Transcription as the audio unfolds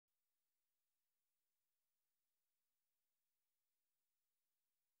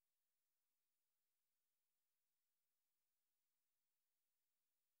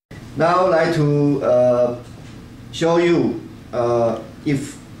Now I'd like to show you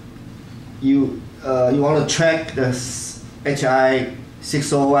if you want to track the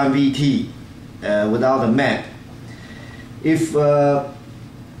HI-601VT without a map. If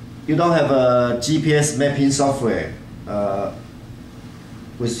you don't have a GPS mapping software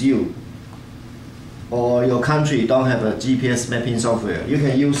with you, or your country don't have a GPS mapping software, you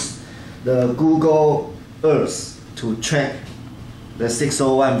can use the Google Earth to track the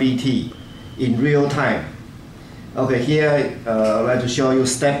 601VT in real time. Okay, here I'd like to show you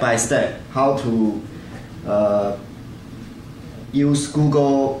step by step how to use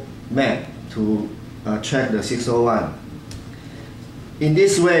Google Map to track the 601. In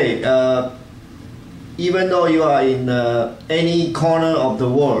this way, even though you are in any corner of the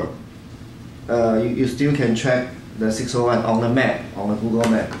world, you still can track the 601 on the map, on the Google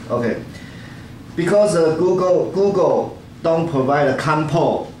Map. Okay, because Google don't provide a COM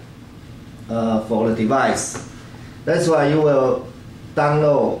port for the device. That's why you will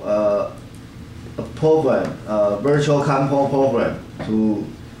download a program, a virtual COM port program, to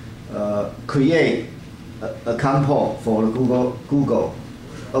create a COM port for the Google.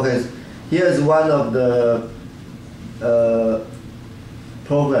 Okay, here's one of the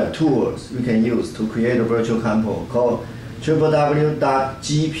program tools we can use to create a virtual COM port called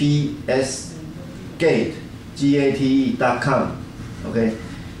www.gpsgate.com. Okay,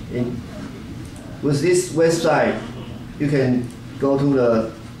 with this website, you can go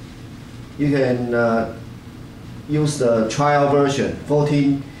to use the trial version,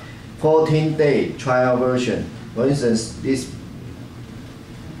 14-day trial version. For instance, this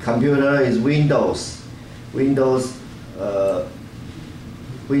computer is Windows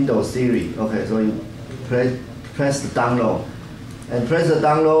series. Okay, so you press the download, and press the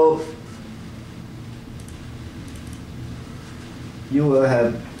download. You will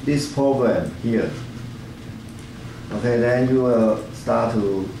have this program here. Okay, then you will start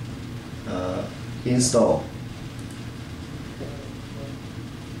to install.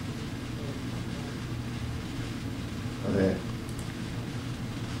 Okay,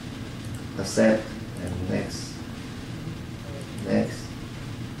 accept and next,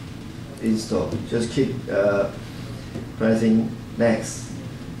 install. Just keep pressing next,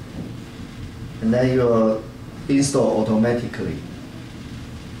 and then you will install automatically,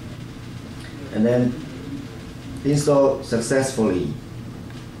 and then install successfully.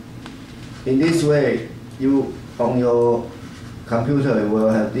 In this way, you on your computer will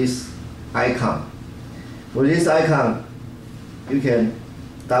have this icon. With this icon, you can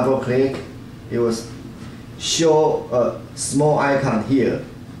double click. It will show a small icon here,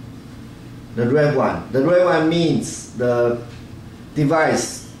 the red one. The red one means the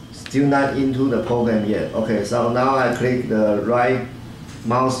device still not into the program yet. Okay, so now I click the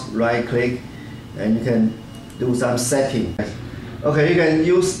mouse right click, and you can do some setting. Okay, you can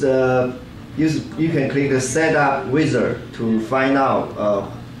you can click the setup wizard to find out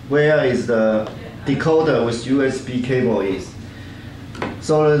where is the decoder with USB cable is.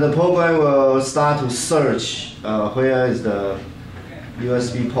 So the program will start to search where is the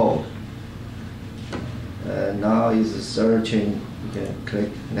USB port. Now it's searching. You can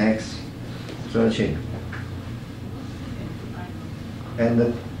click next, searching,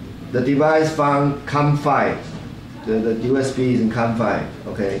 and the device found COM5. The USB is in COM5.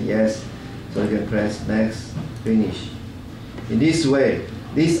 Okay, yes. So you can press next, finish. In this way,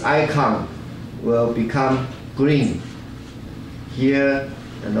 this icon will become green here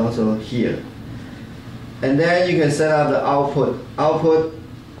and also here. And then you can set up the output.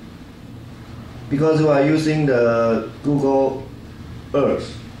 Because you are using the Google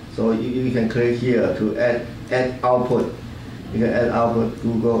Earth, so you can click here to add output. You can add output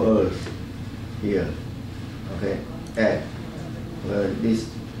Google Earth here. Okay, add.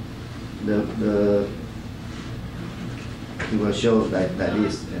 It will show like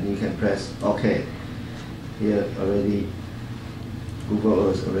this, and you can press OK. Here already, Google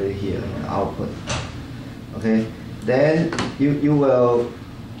Earth already here, the output. Okay, then you will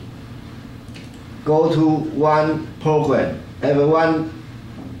go to one program. Everyone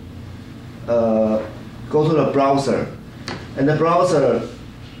go to the browser, and the browser,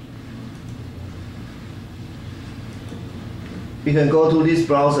 you can go to this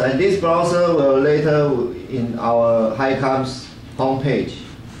browser, and this browser will later in our Haicom's homepage.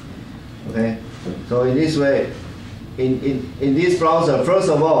 Okay, so in this way, in this browser, first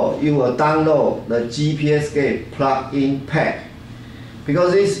of all, you will download the GPSgate plugin pack,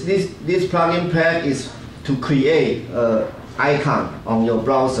 because this plugin pack is to create an icon on your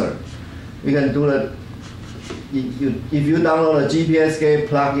browser. You can do the if you download a GPS Gate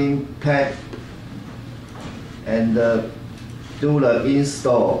plugin pack and do the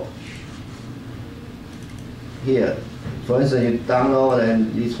install here. For instance, you download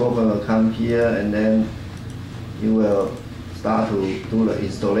and this program will come here, and then you will start to do the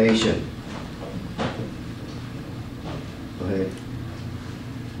installation. Okay.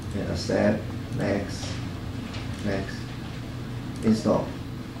 Yeah, accept, next, install.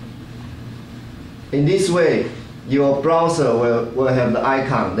 In this way, your browser will have the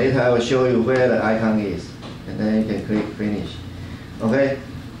icon. Later I will show you where the icon is, and then you can click finish. Okay.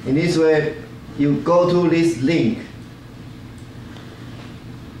 In this way, you go to this link.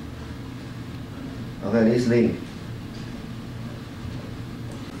 Okay, this link.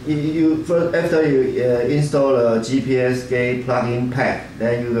 First, after you install a GPS Gate plugin pack,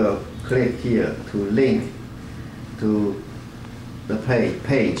 then you will click here to link to the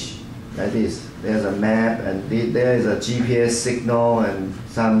page like this. There's a map, and there is a GPS signal and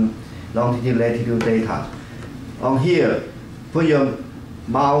some longitude latitude data. On here, put your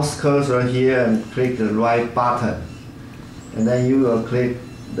mouse cursor here and click the right button, and then you will click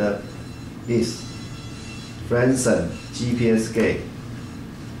this Franson GPS Gate.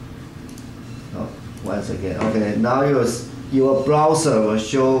 Oh, once again. Okay, now your browser will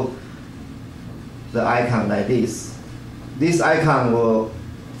show the icon like this. This icon will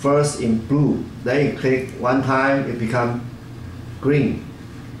first in blue, then you click one time, it becomes green.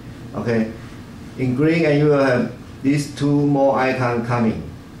 Okay, in green, and you will have these two more icons coming.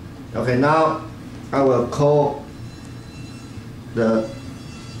 Okay, now I will call the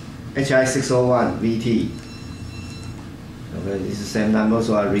HI-601VT. Okay, this is the same number,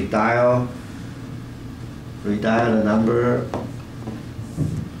 so I redial the number.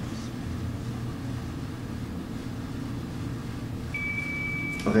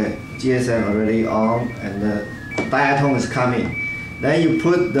 Okay, GSM already on, and the diatone is coming. Then you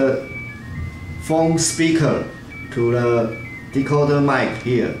put the phone speaker to the decoder mic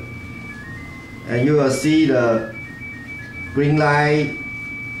here, and you will see the green light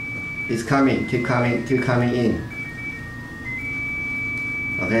is coming, keep coming in.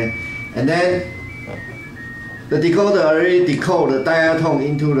 Okay, and then the decoder already decode the diatone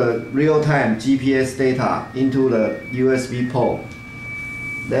into the real-time GPS data into the USB port.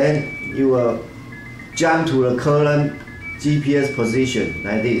 Then you will jump to the current GPS position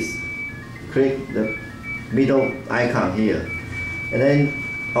like this. Click the middle icon here, and then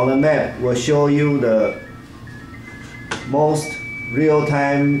on the map will show you the most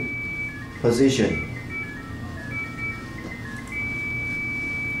real-time position.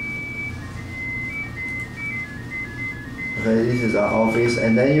 Okay, this is our office,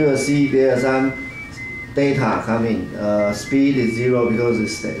 and then you will see there are some data coming. Speed is 0 because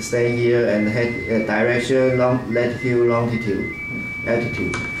it's staying here, and head direction, latitude, longitude,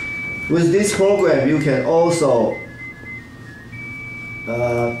 altitude. With this program, you can also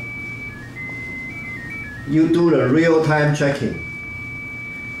you do the real-time tracking.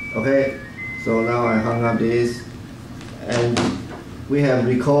 Okay, so now I hung up this, and we have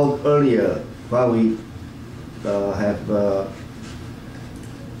recorded earlier what we have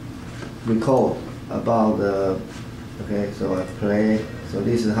record about the. Okay, so I play. So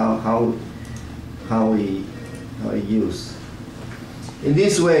this is how we use. In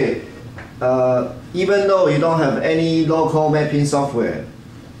this way, even though you don't have any local mapping software,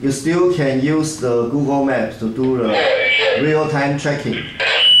 you still can use the Google Maps to do the real-time tracking.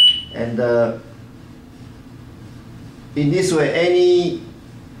 And in this way, any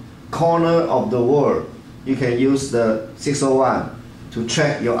corner of the world, you can use the 601 to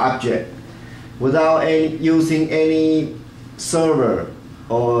track your object without using any server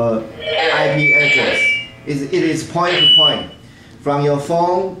or IP address. It is point to point, from your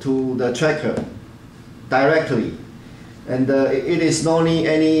phone to the tracker directly. And it is no need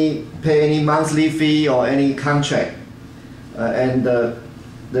pay any monthly fee or any contract. And the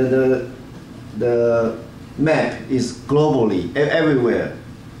map is globally, everywhere.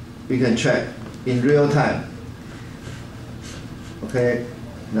 We can track in real time. Okay,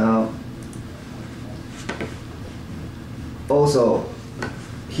 now also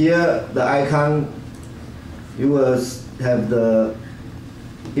here the icon, you will have the,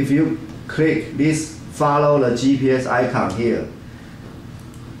 if you click this, follow the GPS icon here.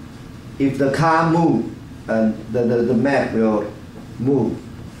 If the car moves, and the map will move,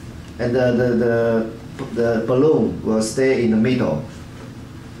 and the balloon will stay in the middle.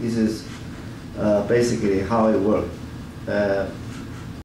 This is basically how it works.